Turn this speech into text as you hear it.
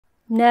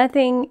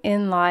Nothing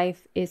in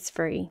life is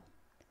free.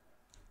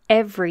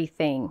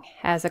 Everything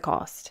has a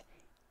cost.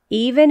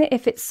 Even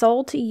if it's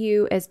sold to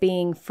you as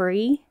being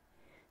free,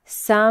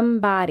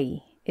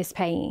 somebody is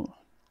paying.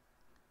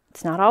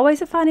 It's not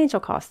always a financial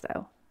cost,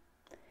 though.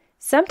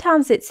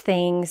 Sometimes it's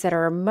things that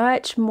are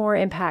much more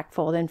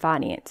impactful than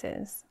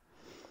finances.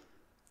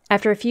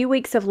 After a few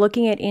weeks of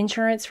looking at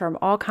insurance from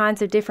all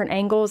kinds of different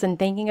angles and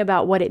thinking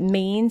about what it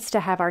means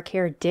to have our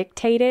care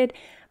dictated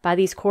by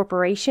these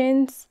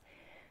corporations,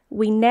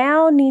 we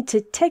now need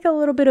to take a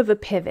little bit of a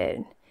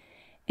pivot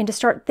and to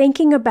start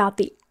thinking about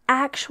the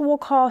actual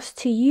cost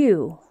to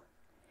you,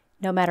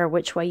 no matter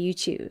which way you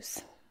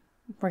choose.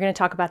 We're going to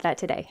talk about that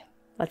today.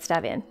 Let's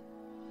dive in.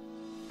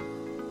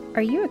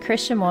 Are you a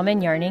Christian woman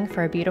yearning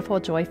for a beautiful,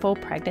 joyful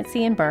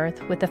pregnancy and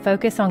birth with a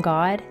focus on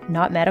God,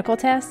 not medical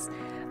tests?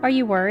 Are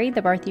you worried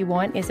the birth you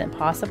want isn't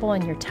possible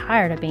and you're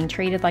tired of being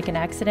treated like an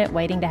accident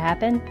waiting to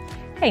happen?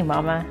 Hey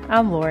mama,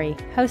 I'm Lori,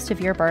 host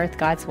of Your Birth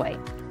God's Way.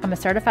 I'm a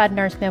certified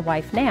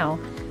nurse-midwife now,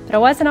 but I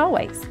wasn't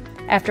always.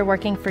 After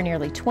working for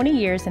nearly 20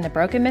 years in the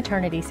broken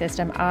maternity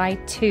system, I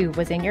too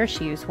was in your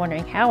shoes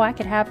wondering how I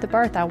could have the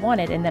birth I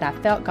wanted and that I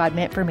felt God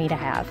meant for me to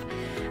have.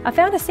 I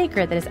found a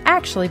secret that has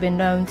actually been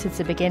known since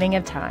the beginning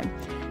of time.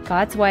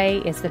 God's way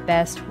is the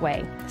best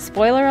way.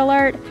 Spoiler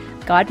alert,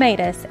 God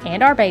made us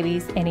and our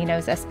babies, and He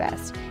knows us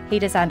best. He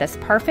designed us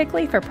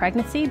perfectly for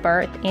pregnancy,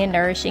 birth, and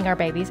nourishing our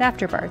babies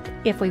after birth,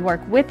 if we work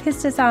with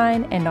His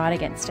design and not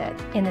against it.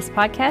 In this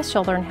podcast,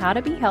 you'll learn how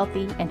to be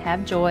healthy and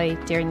have joy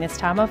during this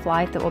time of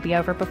life that will be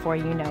over before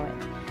you know it.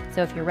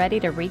 So if you're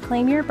ready to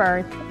reclaim your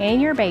birth and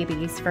your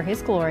babies for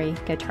His glory,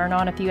 go turn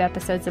on a few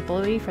episodes of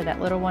Bluey for that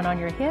little one on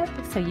your hip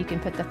so you can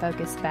put the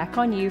focus back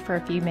on you for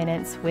a few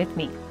minutes with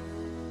me.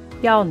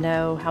 Y'all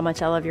know how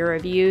much I love your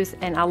reviews,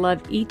 and I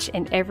love each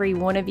and every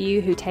one of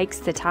you who takes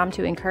the time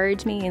to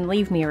encourage me and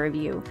leave me a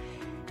review.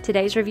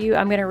 Today's review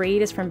I'm going to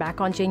read is from back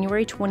on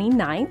January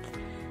 29th.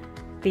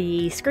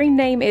 The screen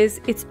name is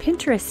It's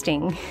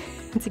Pinteresting.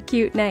 It's a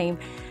cute name,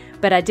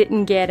 but I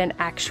didn't get an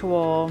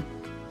actual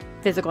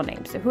physical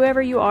name. So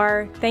whoever you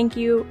are, thank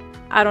you.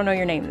 I don't know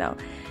your name though.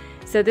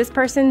 So this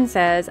person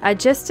says, I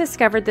just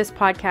discovered this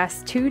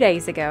podcast 2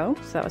 days ago.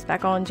 So that was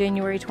back on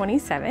January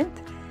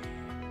 27th.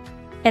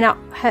 And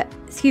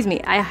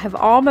I have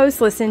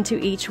almost listened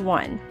to each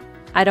one.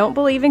 I don't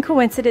believe in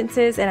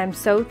coincidences, and I'm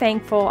so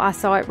thankful I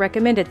saw it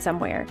recommended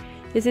somewhere.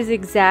 This is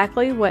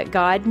exactly what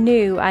God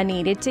knew I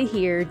needed to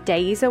hear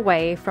days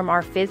away from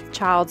our 5th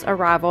child's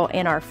arrival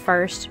and our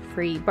first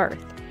free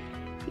birth.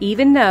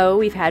 Even though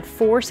we've had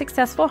 4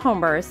 successful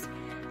home births,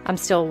 I'm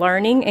still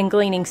learning and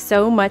gleaning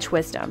so much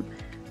wisdom.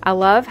 I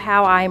love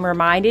how I am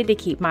reminded to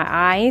keep my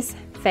eyes,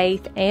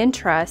 faith, and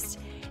trust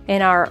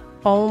in our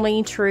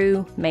only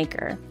true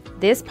Maker.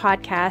 This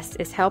podcast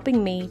is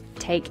helping me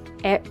take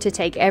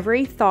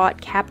every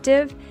thought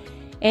captive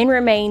and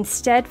remain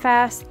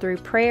steadfast through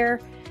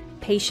prayer,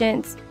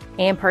 patience,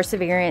 and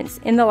perseverance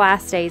in the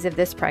last days of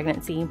this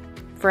pregnancy.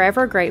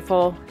 Forever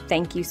grateful.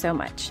 Thank you so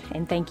much.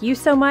 And thank you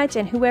so much.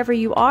 And whoever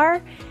you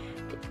are,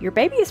 your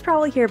baby is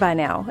probably here by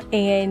now.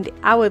 And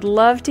I would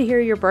love to hear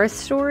your birth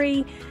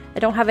story. I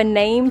don't have a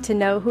name to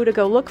know who to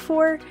go look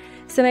for.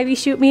 So maybe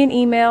shoot me an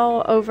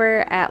email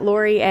over at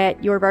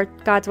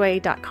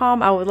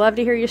lori@yourbirthgodsway.com. I would love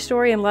to hear your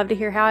story and love to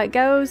hear how it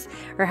goes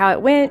or how it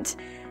went,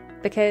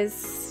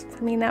 because,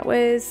 that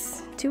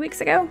was 2 weeks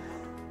ago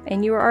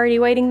and you were already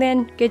waiting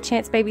then. Good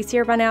chance baby's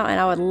here by now, and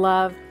I would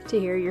love to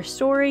hear your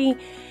story.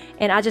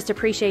 And I just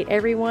appreciate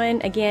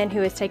everyone, again, who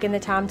has taken the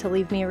time to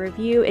leave me a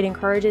review. It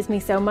encourages me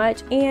so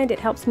much, and it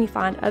helps me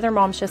find other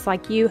moms just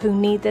like you who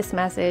need this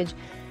message,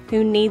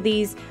 who need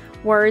these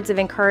words of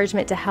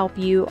encouragement to help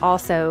you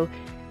also,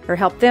 or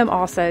help them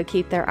also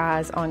keep their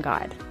eyes on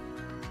God.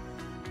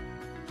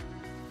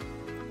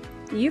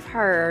 You've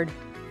heard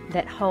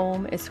that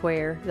home is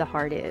where the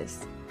heart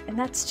is, and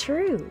that's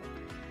true.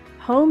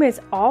 Home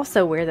is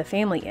also where the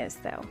family is,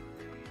 though.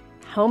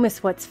 Home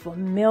is what's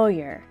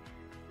familiar.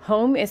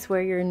 Home is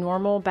where your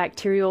normal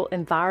bacterial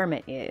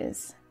environment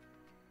is.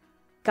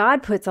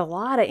 God puts a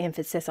lot of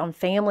emphasis on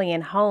family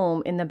and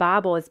home in the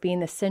Bible as being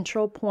the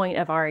central point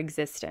of our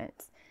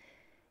existence.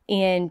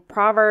 In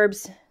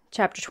Proverbs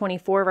chapter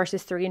 24,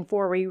 verses 3 and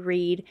 4, we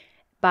read,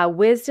 by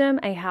wisdom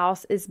a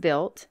house is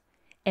built,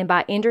 and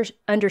by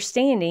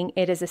understanding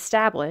it is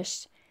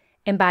established,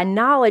 and by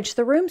knowledge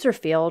the rooms are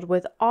filled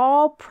with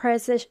all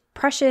precious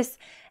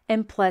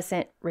and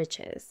pleasant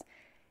riches.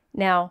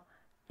 Now,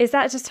 is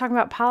that just talking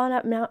about piling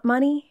up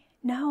money?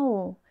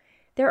 No.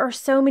 There are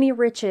so many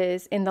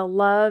riches in the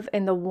love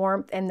and the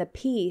warmth and the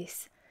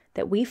peace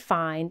that we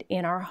find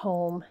in our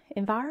home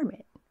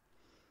environment.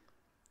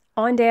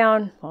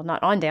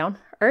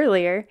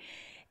 Earlier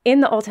in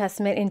the Old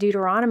Testament, in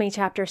Deuteronomy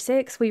chapter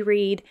 6, we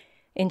read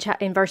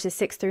in verses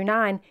 6 through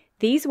 9,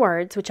 these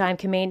words which I am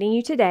commanding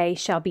you today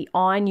shall be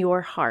on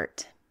your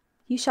heart.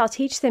 You shall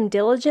teach them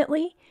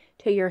diligently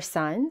to your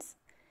sons,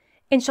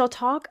 and shall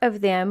talk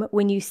of them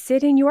when you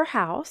sit in your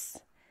house,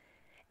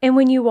 and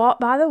when you walk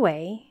by the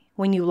way,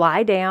 when you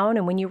lie down,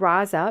 and when you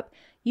rise up.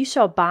 You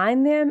shall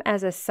bind them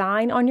as a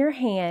sign on your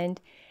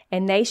hand,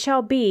 and they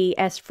shall be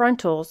as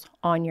frontals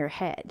on your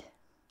head,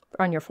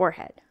 on your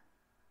forehead.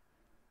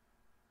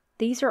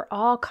 These are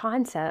all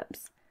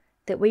concepts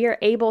that we are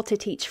able to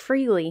teach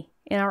freely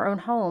in our own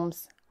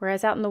homes,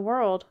 whereas out in the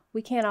world,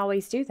 we can't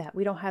always do that.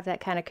 We don't have that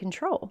kind of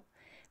control.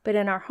 But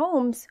in our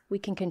homes, we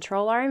can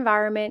control our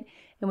environment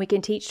and we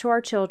can teach to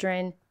our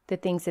children the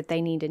things that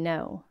they need to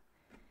know.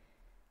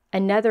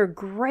 Another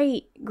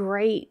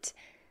great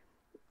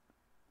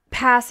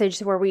passage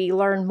where we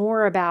learn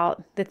more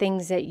about the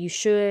things that you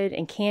should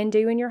and can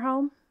do in your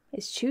home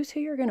is choose who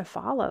you're going to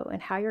follow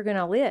and how you're going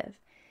to live.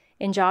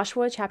 In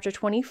Joshua chapter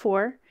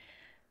 24,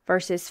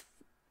 verses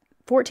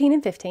 14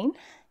 and 15,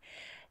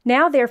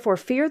 now therefore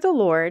fear the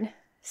Lord,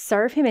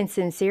 serve him in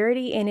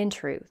sincerity and in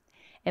truth,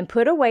 and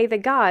put away the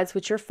gods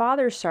which your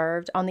fathers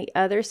served on the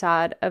other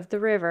side of the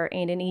river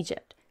and in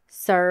Egypt.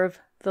 Serve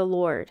the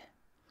Lord.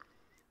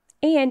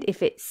 And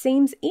if it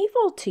seems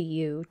evil to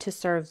you to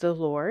serve the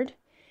Lord,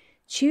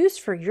 choose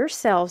for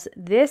yourselves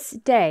this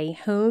day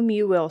whom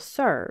you will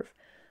serve,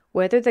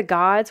 whether the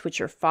gods which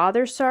your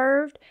fathers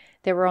served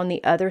that were on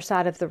the other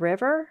side of the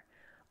river,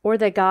 or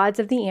the gods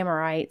of the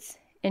Amorites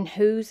in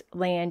whose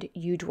land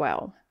you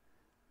dwell.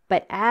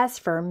 But as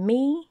for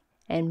me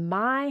and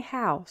my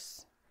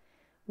house,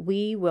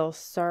 we will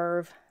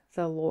serve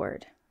the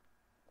Lord.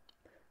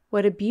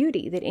 What a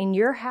beauty that in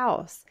your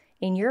house,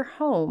 in your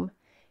home,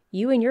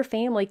 you and your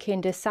family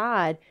can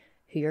decide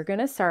who you're going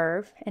to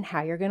serve and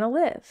how you're going to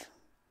live.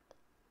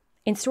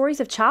 In stories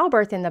of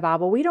childbirth in the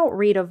Bible, we don't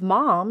read of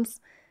moms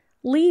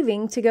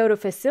leaving to go to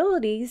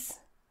facilities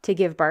to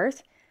give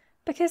birth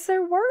because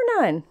there were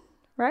none,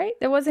 right?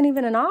 There wasn't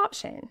even an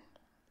option.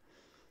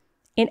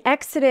 In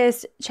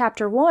Exodus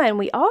chapter 1,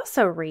 we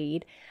also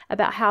read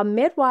about how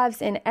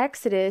midwives in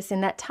Exodus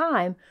in that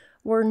time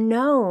were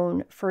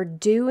known for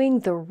doing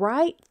the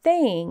right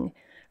thing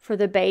for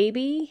the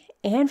baby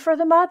and for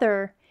the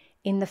mother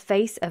in the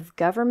face of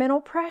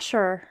governmental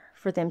pressure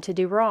for them to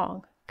do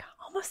wrong.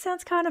 Almost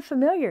sounds kind of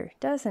familiar,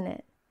 doesn't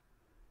it?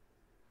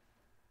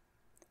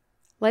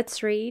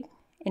 Let's read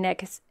in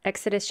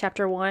Exodus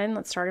chapter 1.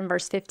 Let's start in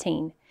verse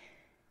 15.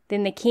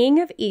 Then the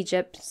king of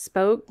Egypt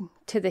spoke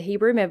to the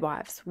Hebrew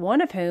midwives, one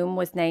of whom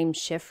was named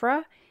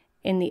Shiphrah,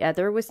 and the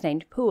other was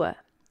named Puah.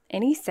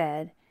 And he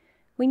said,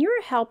 when you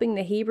are helping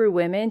the Hebrew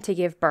women to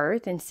give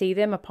birth and see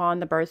them upon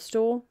the birth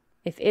stool,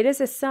 if it is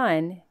a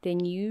son,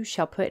 then you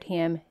shall put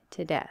him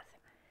to death.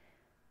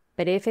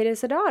 But if it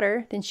is a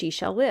daughter, then she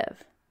shall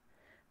live.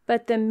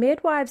 But the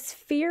midwives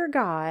feared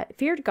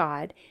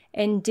God,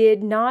 and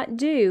did not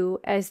do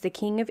as the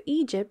king of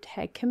Egypt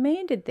had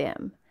commanded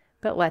them,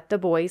 but let the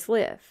boys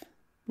live.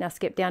 Now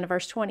skip down to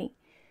verse 20.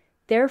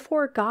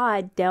 Therefore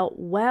God dealt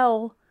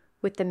well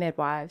with the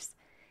midwives,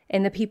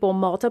 and the people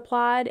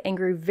multiplied and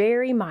grew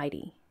very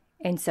mighty.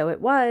 And so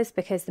it was,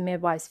 because the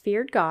midwives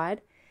feared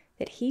God,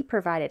 that he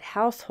provided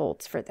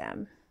households for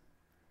them.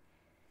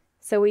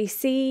 So we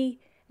see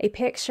a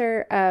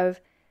picture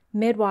of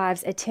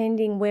midwives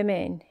attending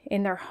women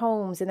in their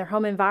homes, in their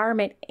home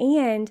environment,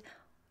 and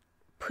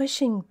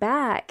pushing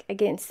back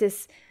against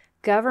this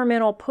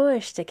governmental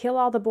push to kill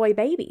all the boy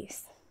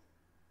babies.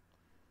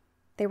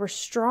 They were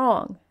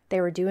strong.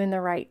 They were doing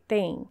the right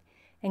thing.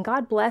 And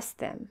God blessed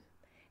them.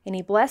 And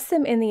he blessed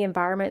them in the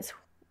environments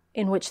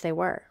in which they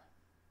were.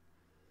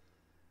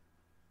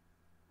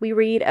 We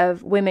read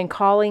of women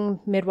calling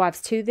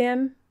midwives to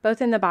them,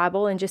 both in the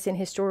Bible and just in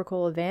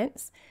historical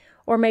events.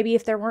 Or maybe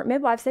if there weren't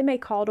midwives, they may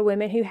call to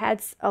women who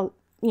had a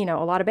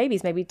lot of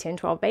babies, maybe 10,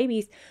 12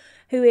 babies,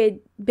 who had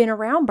been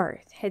around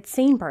birth, had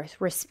seen birth,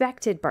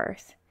 respected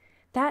birth.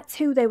 That's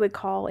who they would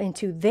call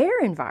into their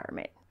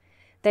environment.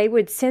 They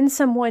would send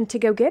someone to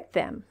go get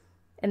them,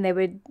 and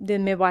the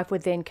midwife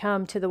would then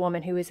come to the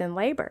woman who was in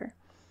labor.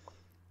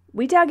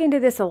 We dug into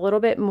this a little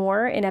bit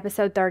more in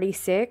episode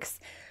 36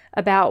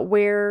 about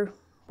where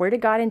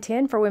did God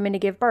intend for women to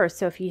give birth.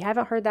 So if you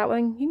haven't heard that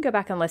one, you can go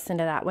back and listen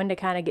to that one to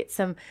kind of get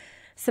some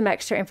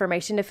extra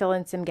information to fill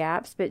in some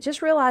gaps. But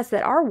just realize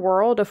that our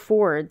world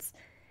affords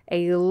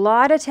a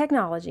lot of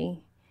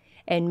technology,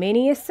 and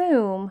many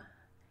assume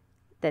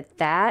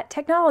that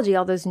technology,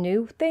 all those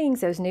new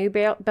things, those new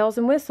bells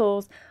and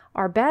whistles,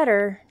 are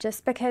better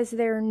just because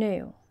they're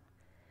new.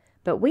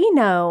 But we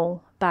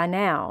know by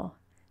now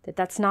that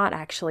that's not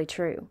actually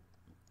true.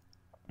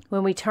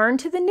 When we turn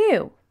to the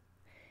new,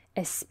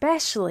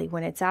 especially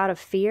when it's out of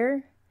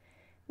fear,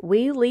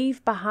 we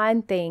leave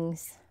behind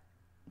things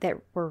that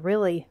were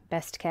really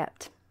best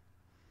kept.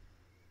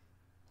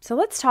 So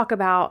let's talk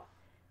about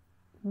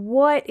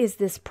what is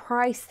this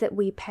price that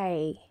we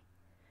pay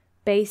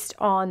based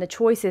on the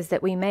choices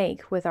that we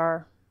make with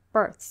our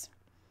births.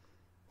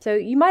 So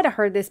you might have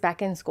heard this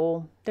back in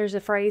school. There's a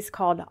phrase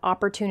called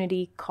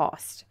opportunity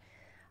cost.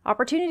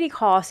 Opportunity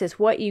cost is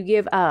what you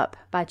give up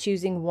by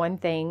choosing one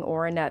thing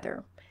or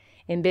another.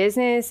 In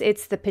business,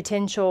 it's the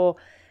potential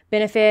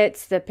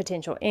benefits, the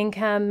potential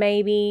income,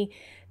 maybe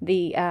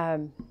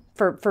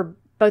for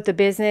both the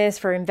business,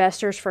 for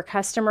investors, for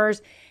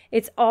customers.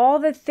 It's all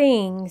the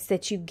things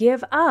that you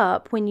give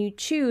up when you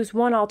choose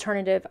one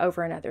alternative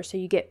over another. So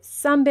you get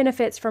some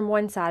benefits from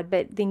one side,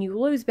 but then you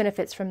lose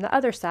benefits from the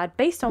other side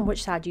based on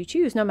which side you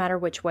choose, no matter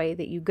which way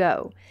that you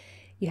go.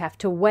 You have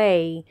to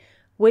weigh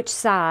which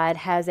side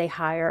has a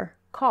higher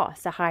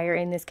cost, a higher,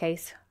 in this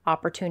case,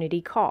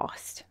 opportunity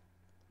cost.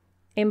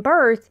 In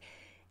birth,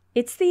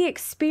 it's the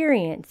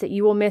experience that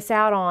you will miss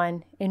out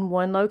on in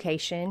one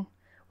location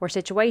or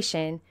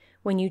situation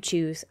when you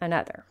choose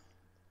another.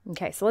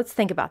 Okay, so let's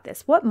think about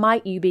this. What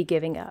might you be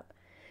giving up?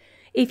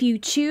 If you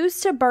choose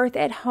to birth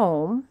at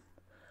home,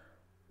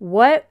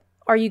 what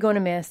are you going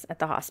to miss at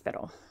the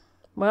hospital?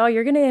 Well,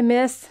 you're going to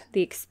miss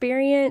the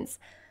experience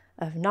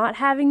of not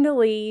having to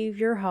leave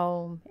your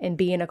home and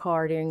be in a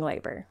car during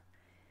labor.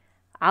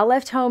 I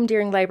left home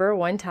during labor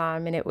one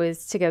time, and it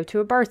was to go to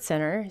a birth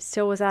center. It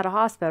still was at a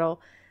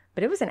hospital,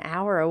 but it was an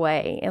hour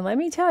away. And let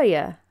me tell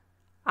you,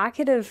 I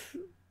could have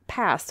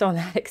passed on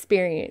that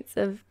experience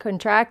of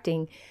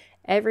contracting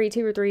every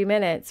 2 or 3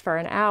 minutes for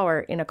an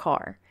hour in a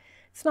car.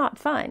 It's not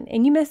fun.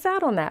 And you miss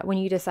out on that when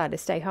you decide to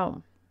stay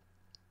home.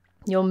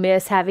 You'll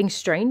miss having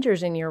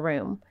strangers in your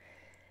room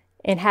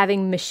and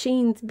having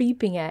machines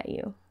beeping at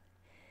you.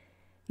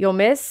 You'll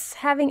miss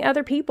having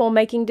other people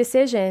making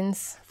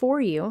decisions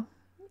for you,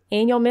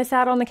 and you'll miss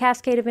out on the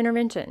cascade of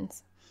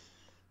interventions.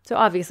 So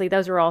obviously,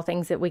 those are all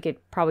things that we could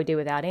probably do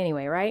without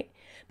anyway, right?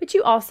 But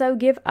you also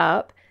give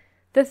up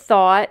the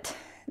thought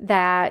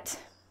that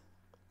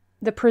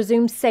the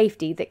presumed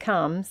safety that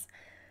comes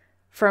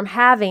from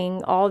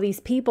having all these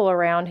people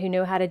around who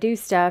know how to do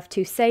stuff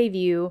to save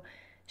you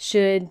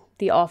should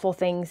the awful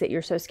things that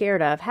you're so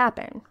scared of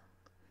happen.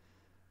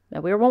 Now,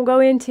 we won't go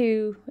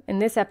into, in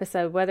this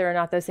episode, whether or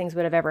not those things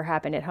would have ever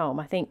happened at home.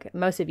 I think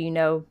most of you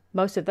know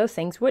most of those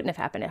things wouldn't have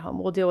happened at home.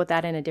 We'll deal with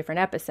that in a different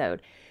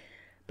episode.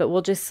 But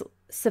we'll just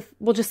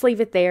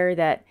leave it there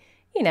that,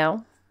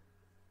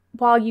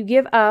 while you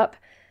give up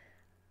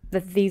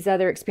these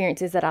other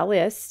experiences that I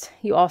list,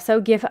 you also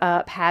give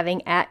up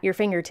having at your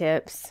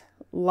fingertips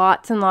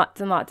lots and lots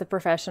and lots of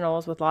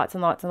professionals with lots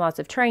and lots and lots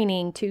of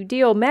training to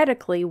deal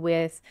medically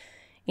with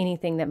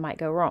anything that might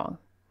go wrong.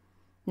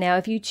 Now,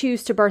 if you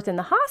choose to birth in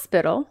the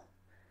hospital,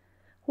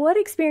 what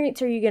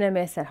experience are you going to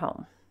miss at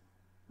home?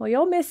 Well,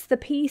 you'll miss the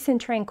peace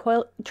and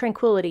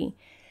tranquility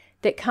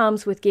that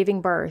comes with giving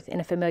birth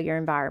in a familiar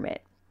environment.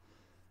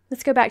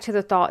 Let's go back to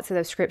the thoughts of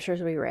those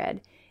scriptures we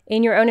read.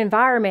 In your own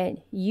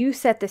environment, you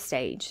set the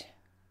stage.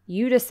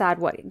 You decide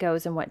what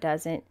goes and what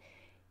doesn't.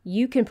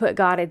 You can put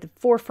God at the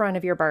forefront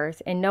of your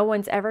birth, and no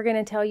one's ever going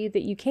to tell you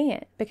that you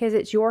can't, because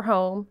it's your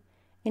home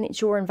and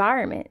it's your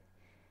environment.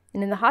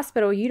 And in the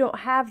hospital, you don't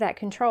have that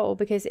control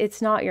because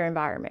it's not your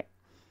environment.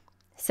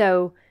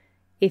 So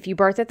if you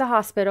birth at the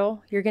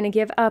hospital, you're going to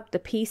give up the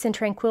peace and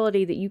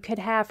tranquility that you could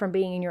have from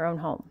being in your own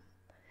home.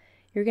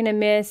 You're going to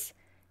miss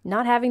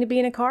not having to be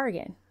in a car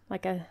again,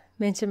 like I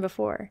mentioned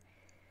before.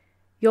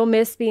 You'll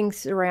miss being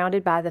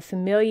surrounded by the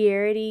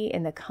familiarity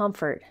and the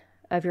comfort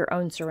of your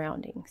own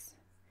surroundings.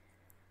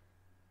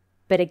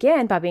 But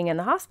again, by being in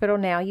the hospital,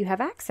 now you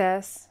have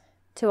access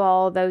to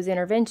all those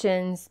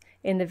interventions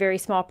in the very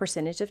small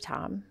percentage of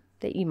time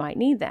that you might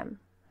need them.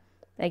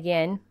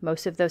 Again,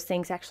 most of those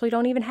things actually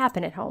don't even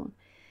happen at home.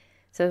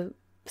 So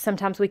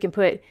sometimes we can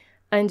put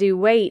undue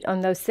weight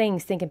on those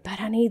things, thinking,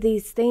 but I need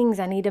these things.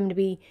 I need them to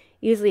be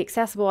easily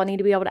accessible. I need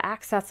to be able to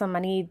access them. I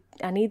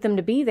need them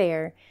to be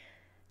there.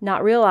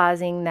 Not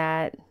realizing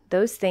that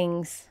those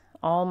things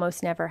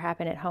almost never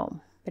happen at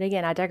home. But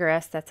again, I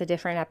digress. That's a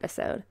different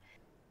episode.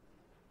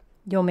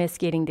 You'll miss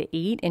getting to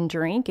eat and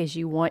drink as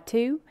you want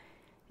to,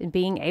 and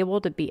being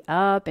able to be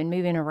up and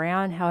moving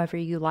around however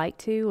you like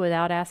to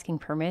without asking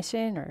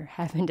permission or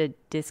having to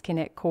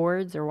disconnect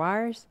cords or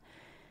wires.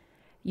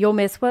 You'll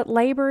miss what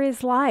labor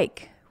is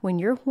like when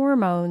your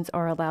hormones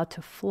are allowed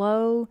to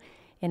flow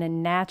in a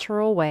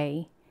natural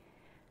way,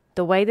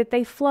 the way that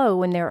they flow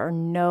when there are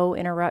no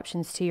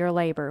interruptions to your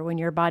labor, when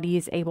your body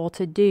is able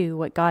to do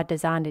what God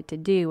designed it to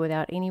do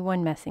without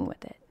anyone messing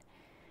with it.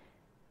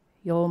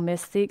 You'll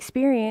miss the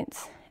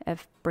experience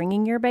of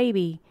bringing your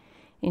baby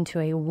into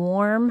a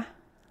warm,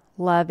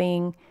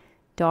 loving,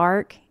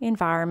 dark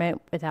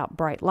environment without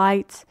bright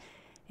lights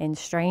and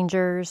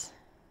strangers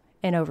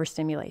and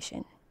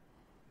overstimulation.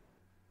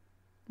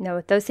 Now,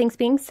 with those things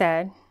being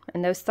said,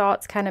 and those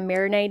thoughts kind of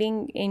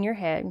marinating in your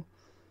head,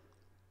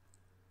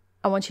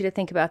 I want you to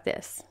think about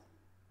this.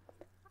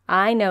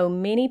 I know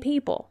many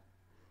people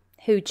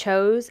who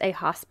chose a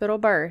hospital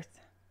birth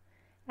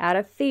out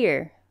of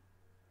fear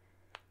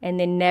and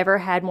then never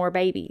had more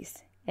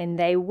babies, and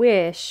they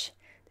wish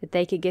that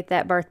they could get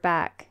that birth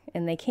back,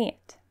 and they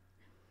can't.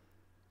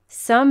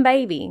 Some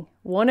baby,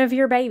 one of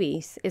your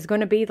babies, is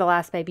going to be the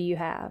last baby you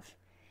have,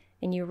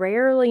 and you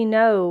rarely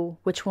know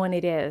which one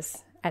it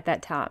is at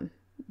that time.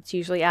 It's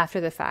usually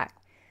after the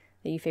fact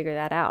that you figure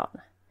that out.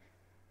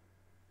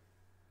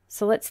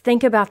 So let's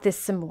think about this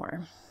some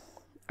more.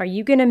 Are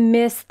you going to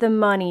miss the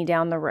money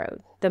down the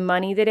road? The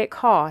money that it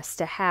costs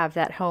to have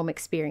that home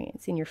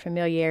experience and your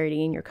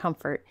familiarity and your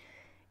comfort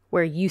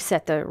where you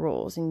set the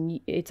rules and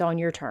it's on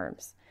your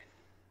terms.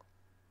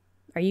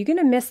 Are you going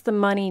to miss the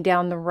money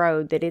down the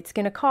road that it's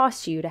going to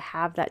cost you to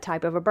have that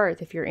type of a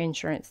birth if your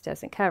insurance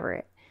doesn't cover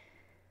it?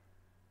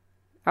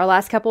 Our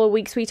last couple of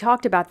weeks, we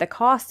talked about the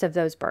cost of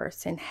those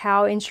births and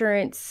how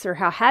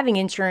having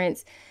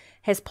insurance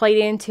has played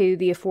into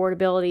the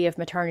affordability of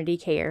maternity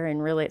care,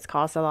 and really it's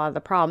caused a lot of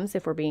the problems,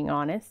 if we're being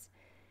honest.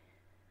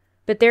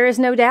 But there is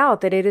no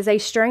doubt that it is a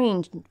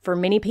strain for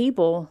many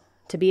people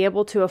to be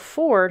able to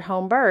afford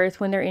home birth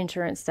when their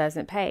insurance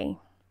doesn't pay.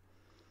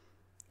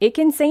 It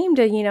can seem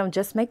to,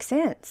 just make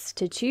sense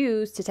to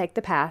choose to take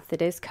the path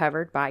that is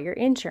covered by your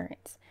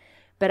insurance.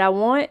 But I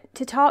want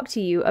to talk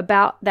to you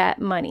about that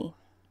money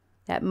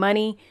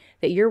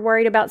that you're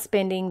worried about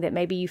spending, that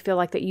maybe you feel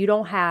like that you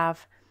don't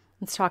have.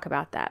 Let's talk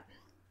about that.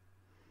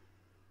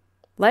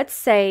 Let's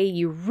say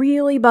you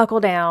really buckle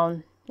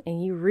down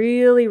and you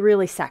really,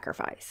 really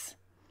sacrifice.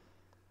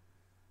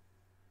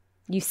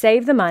 You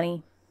save the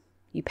money.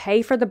 You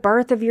pay for the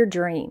birth of your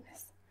dreams.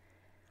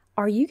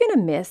 Are you going to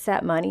miss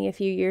that money a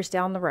few years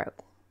down the road?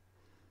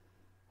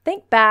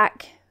 Think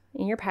back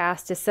in your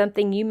past to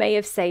something you may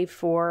have saved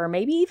for or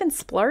maybe even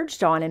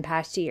splurged on in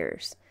past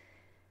years.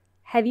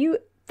 Have you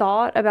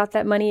thought about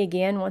that money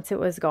again once it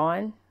was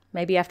gone?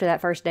 Maybe after that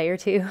first day or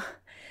two?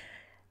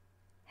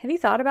 Have you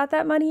thought about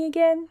that money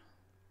again?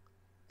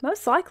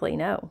 Most likely,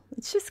 no.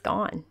 It's just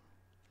gone.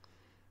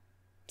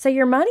 So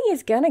your money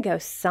is going to go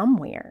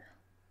somewhere.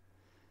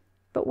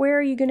 But where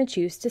are you going to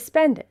choose to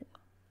spend it?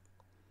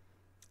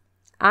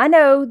 I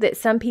know that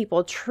some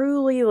people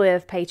truly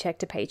live paycheck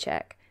to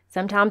paycheck.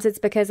 Sometimes it's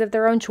because of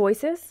their own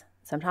choices.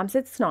 Sometimes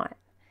it's not.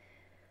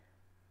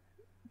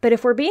 But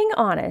if we're being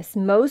honest,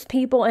 most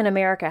people in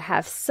America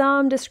have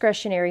some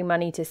discretionary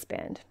money to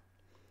spend.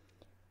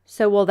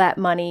 So will that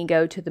money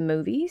go to the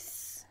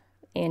movies,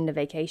 and the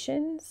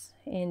vacations,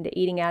 and to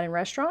eating out in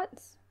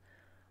restaurants?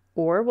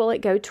 Or will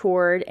it go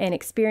toward an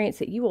experience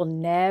that you will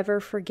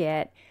never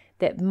forget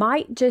that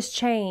might just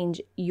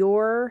change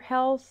your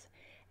health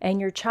and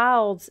your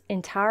child's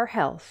entire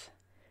health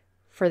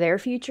for their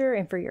future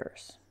and for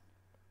yours?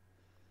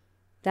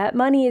 That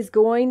money is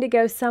going to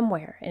go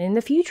somewhere. And in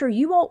the future,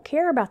 you won't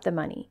care about the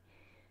money,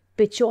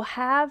 but you'll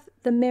have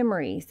the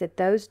memories that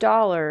those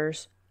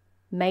dollars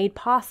made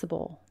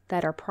possible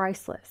that are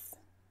priceless.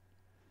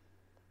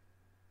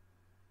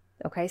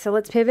 Okay, so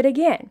let's pivot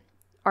again.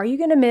 Are you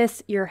going to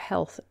miss your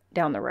health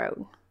down the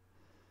road?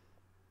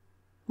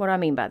 What do I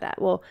mean by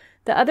that? Well,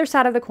 the other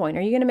side of the coin,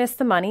 are you going to miss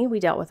the money? We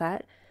dealt with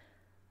that.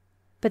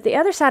 But the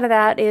other side of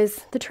that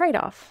is the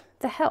trade-off,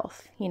 the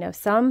health.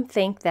 Some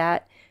think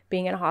that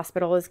being in a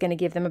hospital is going to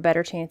give them a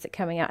better chance at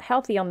coming out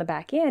healthy on the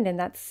back end, and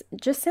that's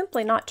just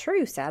simply not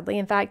true, sadly.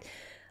 In fact,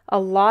 a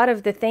lot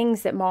of the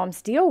things that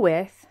moms deal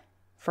with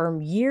for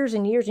years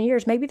and years and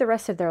years, maybe the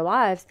rest of their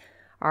lives,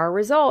 are a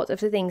result of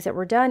the things that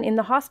were done in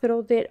the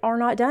hospital that are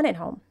not done at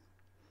home.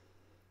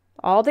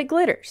 All that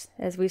glitters,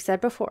 as we've said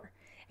before,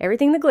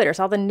 everything that glitters,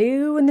 all the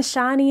new and the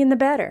shiny and the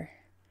better,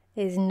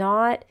 is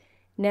not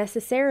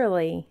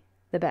necessarily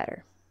the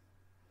better.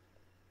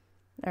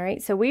 All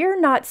right, so we are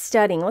not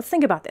studying. Let's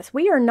think about this.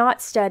 We are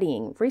not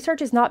studying.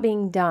 Research is not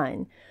being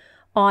done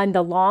on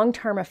the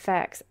long-term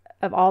effects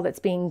of all that's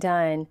being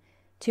done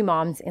to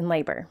moms in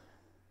labor.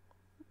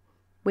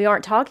 We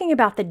aren't talking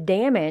about the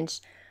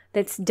damage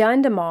that's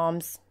done to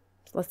moms,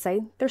 let's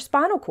say their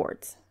spinal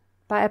cords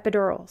by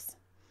epidurals,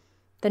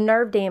 the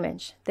nerve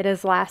damage that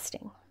is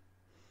lasting.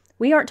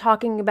 We aren't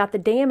talking about the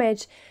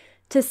damage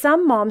to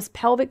some moms'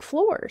 pelvic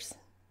floors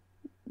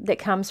that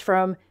comes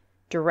from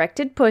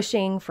directed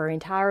pushing for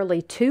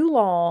entirely too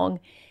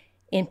long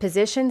in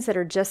positions that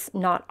are just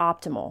not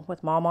optimal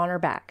with mom on her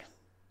back.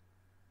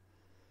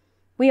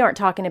 We aren't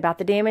talking about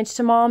the damage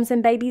to moms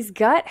and babies'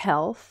 gut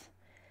health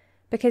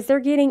because they're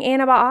getting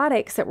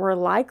antibiotics that were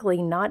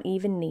likely not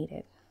even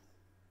needed.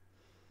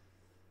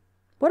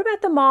 What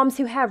about the moms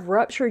who have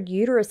ruptured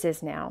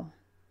uteruses now?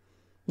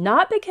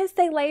 Not because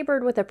they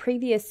labored with a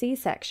previous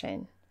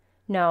C-section.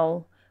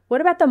 No.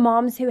 What about the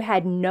moms who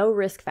had no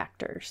risk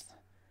factors?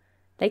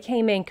 They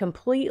came in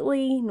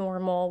completely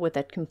normal with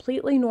a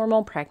completely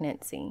normal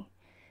pregnancy,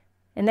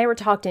 and they were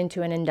talked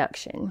into an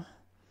induction.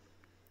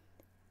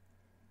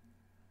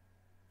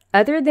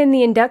 Other than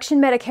the induction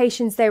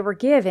medications they were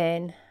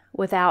given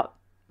without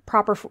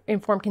proper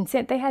informed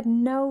consent, they had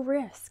no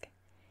risk.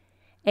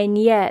 And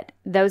yet,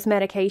 those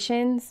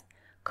medications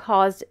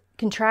caused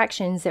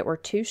contractions that were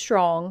too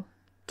strong,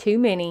 too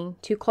many,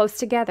 too close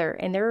together,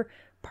 and their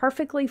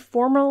perfectly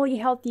formally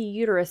healthy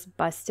uterus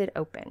busted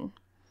open.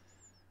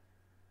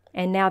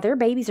 And now their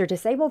babies are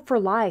disabled for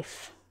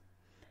life.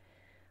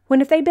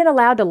 When if they'd been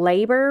allowed to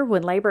labor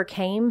when labor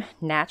came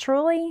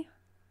naturally,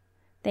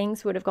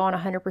 things would have gone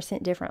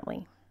 100%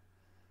 differently.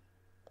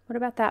 What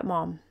about that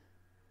mom?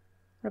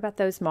 What about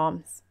those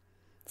moms?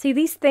 See,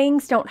 these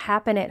things don't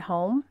happen at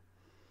home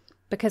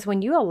because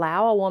when you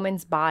allow a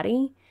woman's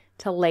body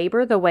to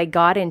labor the way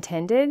God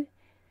intended,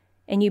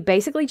 and you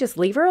basically just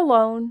leave her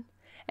alone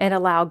and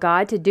allow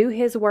God to do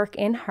His work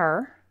in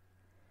her,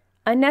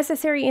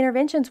 unnecessary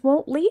interventions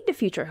won't lead to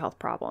future health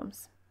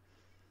problems.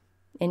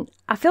 And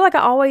I feel like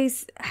I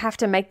always have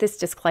to make this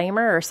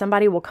disclaimer, or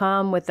somebody will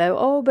come with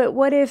but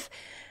what if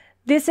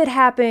this had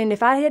happened?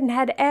 If I hadn't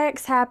had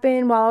X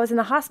happen while I was in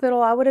the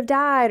hospital, I would have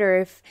died.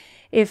 Or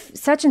if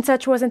such and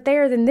such wasn't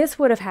there, then this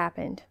would have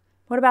happened.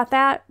 What about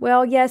that?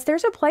 Well, yes,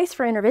 there's a place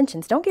for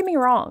interventions. Don't get me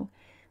wrong.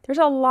 There's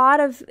a lot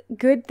of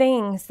good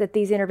things that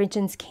these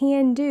interventions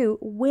can do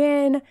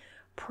when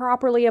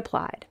properly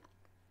applied.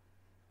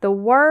 The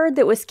word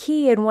that was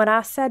key in what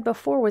I said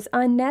before was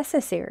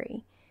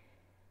unnecessary.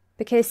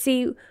 Because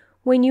see,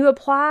 when you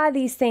apply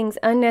these things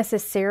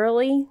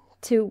unnecessarily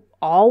to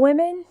all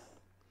women,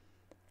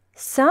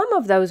 some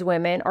of those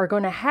women are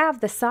going to have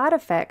the side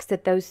effects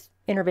that those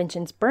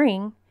interventions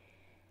bring.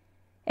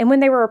 And when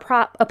they were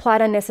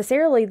applied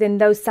unnecessarily, then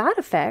those side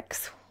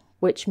effects,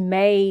 which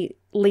may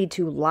lead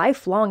to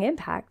lifelong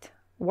impact,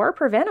 were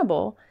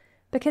preventable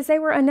because they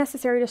were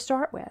unnecessary to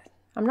start with.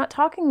 I'm not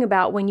talking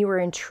about when you were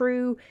in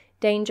true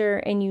danger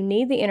and you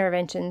need the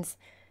interventions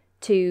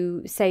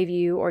to save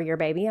you or your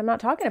baby. I'm not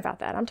talking about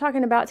that. I'm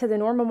talking about to the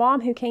normal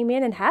mom who came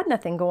in and had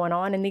nothing going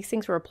on and these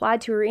things were applied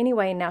to her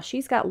anyway, and now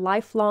she's got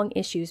lifelong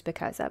issues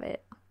because of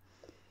it.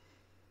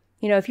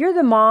 You know, if you're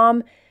the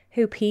mom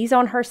who pees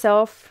on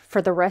herself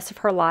for the rest of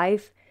her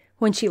life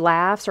when she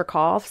laughs or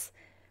coughs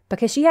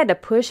because she had to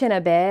push in a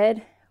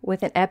bed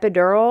with an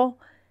epidural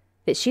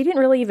that she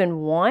didn't really even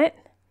want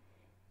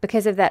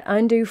because of that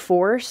undue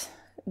force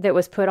that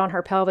was put on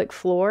her pelvic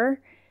floor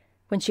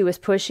when she was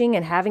pushing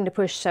and having to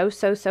push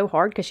so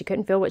hard because she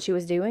couldn't feel what she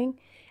was doing,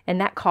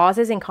 and that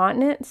causes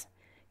incontinence,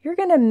 you're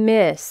going to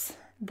miss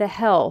the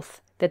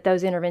health that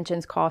those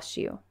interventions cost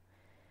you.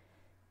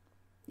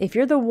 If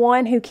you're the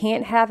one who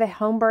can't have a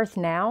home birth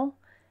now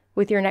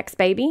with your next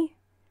baby,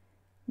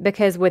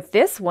 because with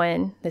this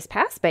one, this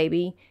past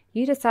baby,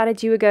 you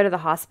decided you would go to the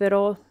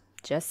hospital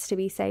just to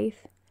be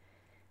safe,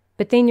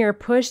 but then you're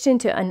pushed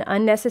into an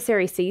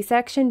unnecessary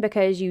C-section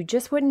because you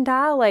just wouldn't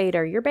dilate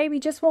or your baby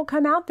just won't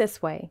come out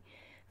this way,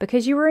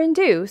 because you were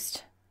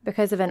induced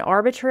because of an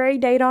arbitrary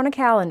date on a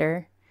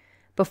calendar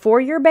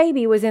before your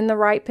baby was in the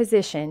right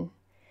position.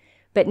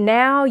 But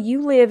now you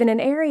live in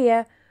an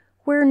area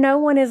where no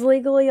one is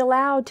legally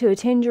allowed to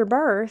attend your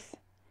birth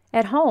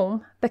at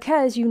home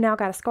because you now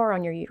got a scar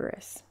on your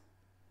uterus.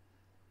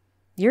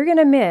 You're going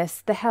to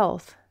miss the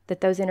health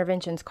that those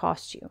interventions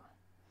cost you.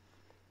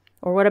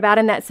 Or what about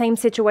in that same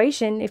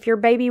situation if your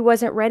baby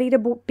wasn't ready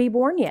to be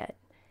born yet?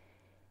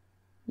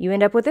 You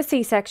end up with a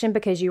C-section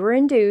because you were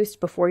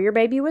induced before your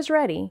baby was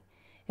ready,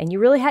 and you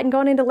really hadn't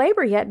gone into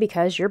labor yet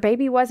because your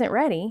baby wasn't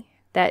ready.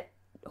 That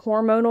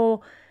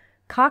hormonal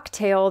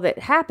cocktail that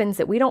happens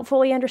that we don't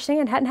fully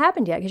understand hadn't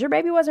happened yet because your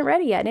baby wasn't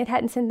ready yet and it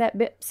hadn't sent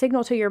that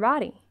signal to your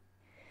body.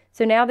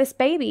 So now this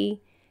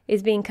baby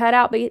is being cut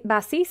out by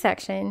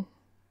C-section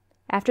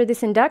after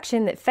this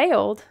induction that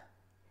failed,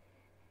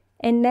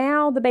 and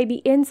now the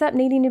baby ends up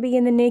needing to be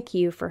in the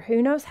NICU for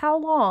who knows how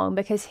long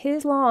because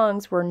his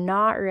lungs were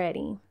not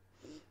ready.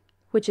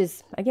 Which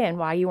is, again,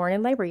 why you weren't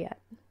in labor yet.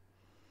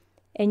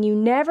 And you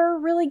never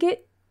really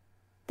get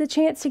the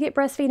chance to get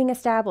breastfeeding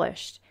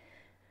established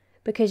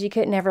because you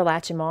couldn't ever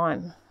latch him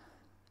on.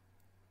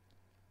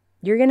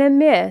 You're going to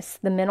miss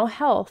the mental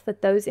health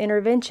that those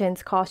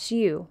interventions cost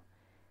you.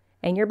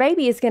 And your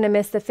baby is going to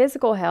miss the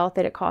physical health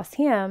that it costs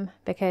him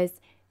because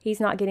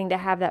he's not getting to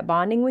have that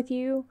bonding with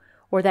you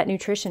or that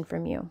nutrition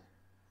from you.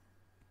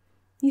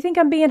 You think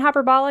I'm being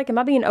hyperbolic? Am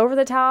I being over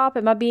the top?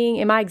 Am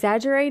I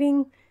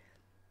exaggerating?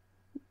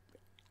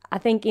 I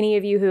think any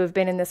of you who have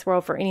been in this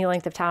world for any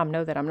length of time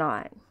know that I'm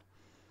not.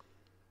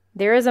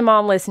 There is a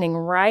mom listening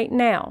right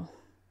now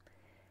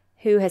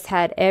who has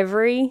had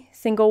every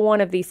single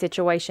one of these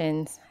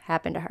situations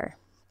happen to her.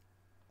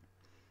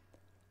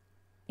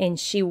 And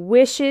she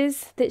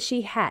wishes that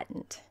she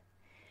hadn't.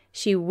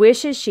 She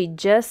wishes she'd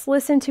just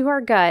listened to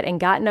her gut and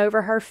gotten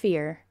over her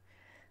fear,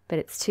 but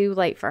it's too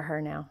late for her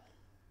now.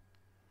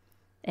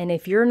 And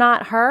if you're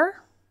not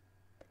her,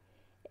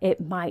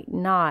 it might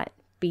not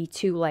be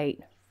too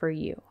late for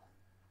you.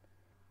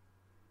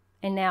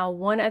 And now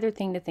one other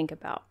thing to think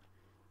about.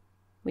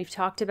 We've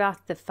talked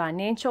about the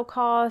financial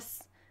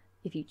costs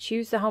if you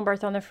choose the home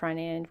birth on the front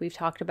end. We've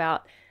talked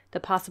about the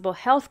possible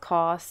health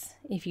costs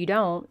if you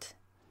don't.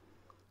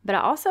 But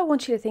I also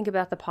want you to think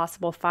about the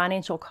possible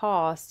financial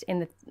cost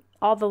and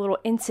all the little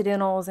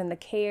incidentals and the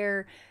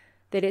care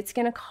that it's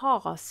going to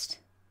cost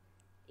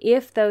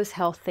if those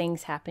health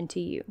things happen to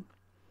you.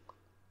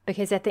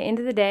 Because at the end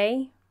of the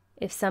day,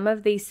 if some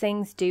of these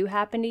things do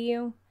happen to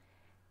you,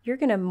 you're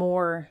going to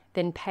more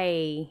than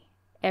pay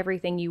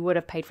everything you would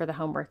have paid for the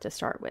home birth to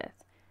start with.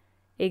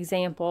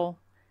 Example,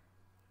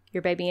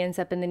 your baby ends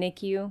up in the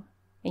NICU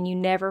and you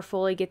never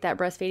fully get that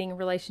breastfeeding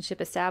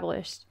relationship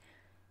established.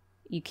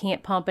 You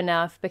can't pump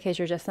enough because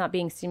you're just not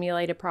being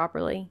stimulated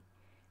properly.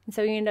 And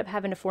so you end up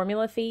having to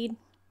formula feed.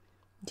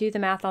 Do the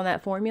math on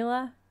that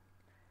formula.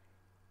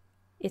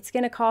 It's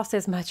going to cost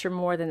as much or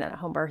more than that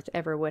home birth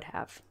ever would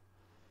have.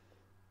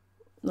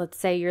 Let's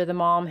say you're the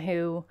mom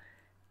who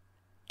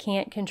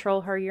can't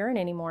control her urine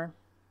anymore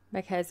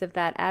because of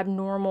that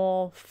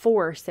abnormal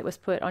force that was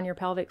put on your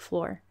pelvic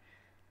floor.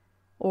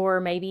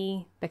 Or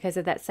maybe because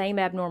of that same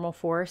abnormal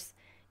force,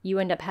 you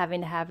end up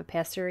having to have a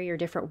pessary or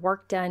different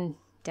work done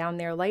down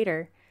there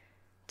later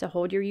to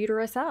hold your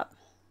uterus up.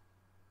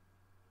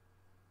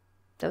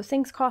 Those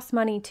things cost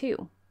money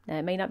too. Now,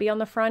 it may not be on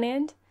the front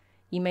end.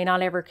 You may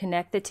not ever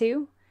connect the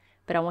two,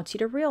 but I want you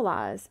to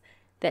realize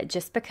that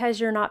just because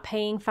you're not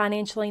paying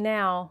financially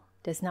now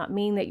does not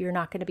mean that you're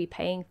not going to be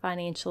paying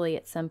financially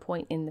at some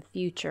point in the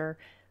future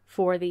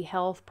for the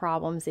health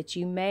problems that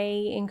you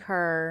may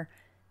incur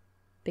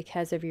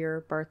because of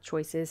your birth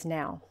choices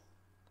now.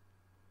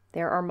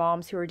 There are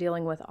moms who are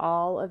dealing with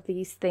all of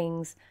these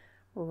things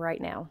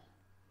right now.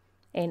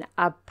 And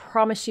I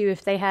promise you,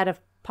 if they had a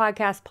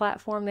podcast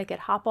platform they could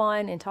hop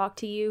on and talk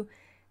to you,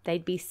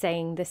 they'd be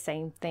saying the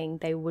same thing.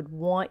 They would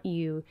want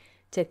you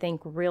to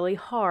think really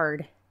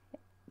hard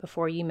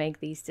before you make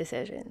these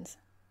decisions.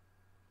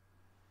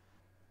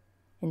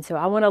 And so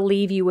I want to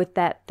leave you with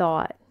that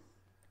thought.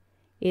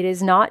 It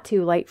is not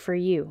too late for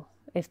you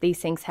if these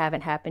things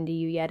haven't happened to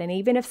you yet. And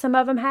even if some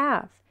of them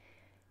have,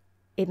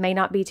 it may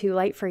not be too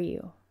late for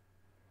you.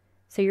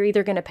 So you're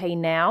either going to pay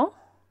now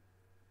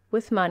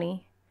with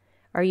money,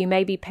 or you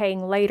may be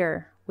paying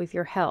later with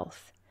your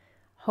health.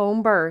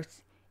 Home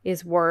birth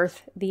is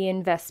worth the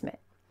investment.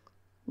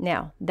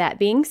 Now, that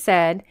being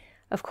said,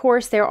 of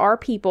course, there are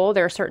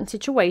certain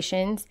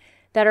situations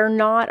that are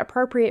not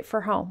appropriate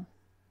for home.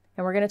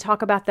 And we're going to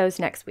talk about those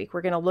next week.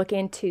 We're going to look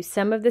into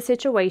some of the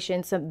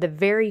situations, some of the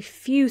very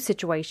few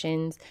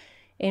situations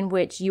in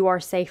which you are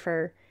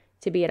safer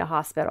to be at a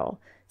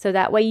hospital. So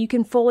that way you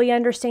can fully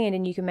understand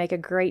and you can make a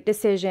great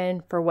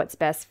decision for what's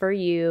best for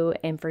you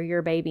and for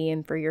your baby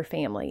and for your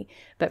family.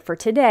 But for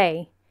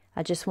today,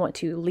 I just want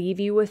to leave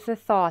you with the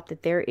thought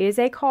that there is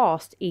a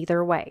cost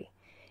either way.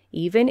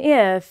 Even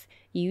if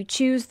you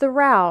choose the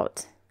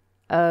route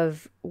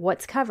of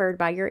what's covered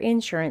by your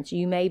insurance,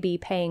 you may be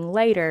paying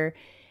later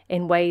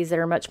in ways that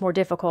are much more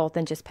difficult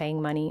than just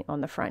paying money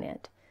on the front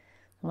end.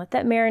 Let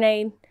that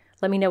marinate.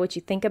 Let me know what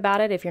you think about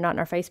it. If you're not in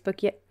our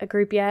Facebook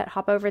group yet,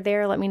 hop over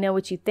there. Let me know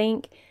what you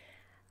think.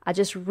 I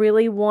just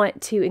really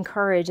want to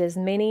encourage as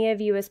many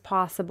of you as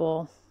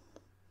possible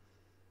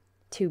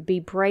to be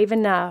brave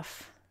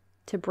enough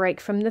to break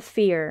from the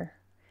fear,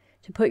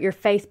 to put your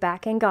faith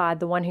back in God,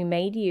 the one who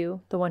made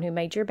you, the one who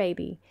made your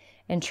baby,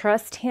 and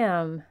trust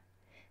Him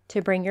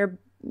to bring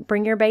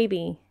your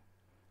baby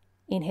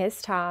in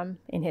His time,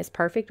 in His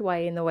perfect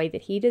way, in the way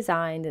that He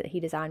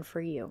designed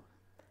for you.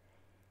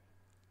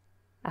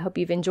 I hope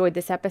you've enjoyed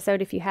this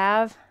episode. If you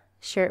have,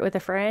 share it with a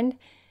friend,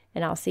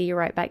 and I'll see you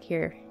right back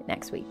here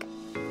next week.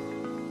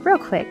 Real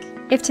quick,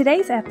 if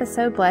today's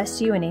episode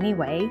blessed you in any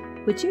way,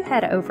 would you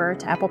head over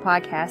to Apple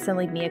Podcasts and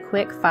leave me a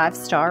quick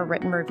 5-star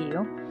written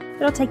review?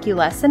 It'll take you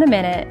less than a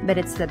minute, but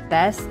it's the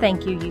best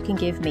thank you you can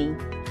give me,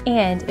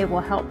 and it will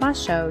help my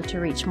show to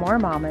reach more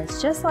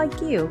mamas just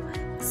like you,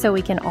 so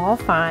we can all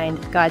find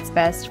God's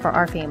best for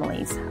our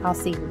families. I'll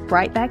see you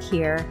right back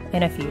here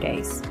in a few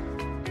days.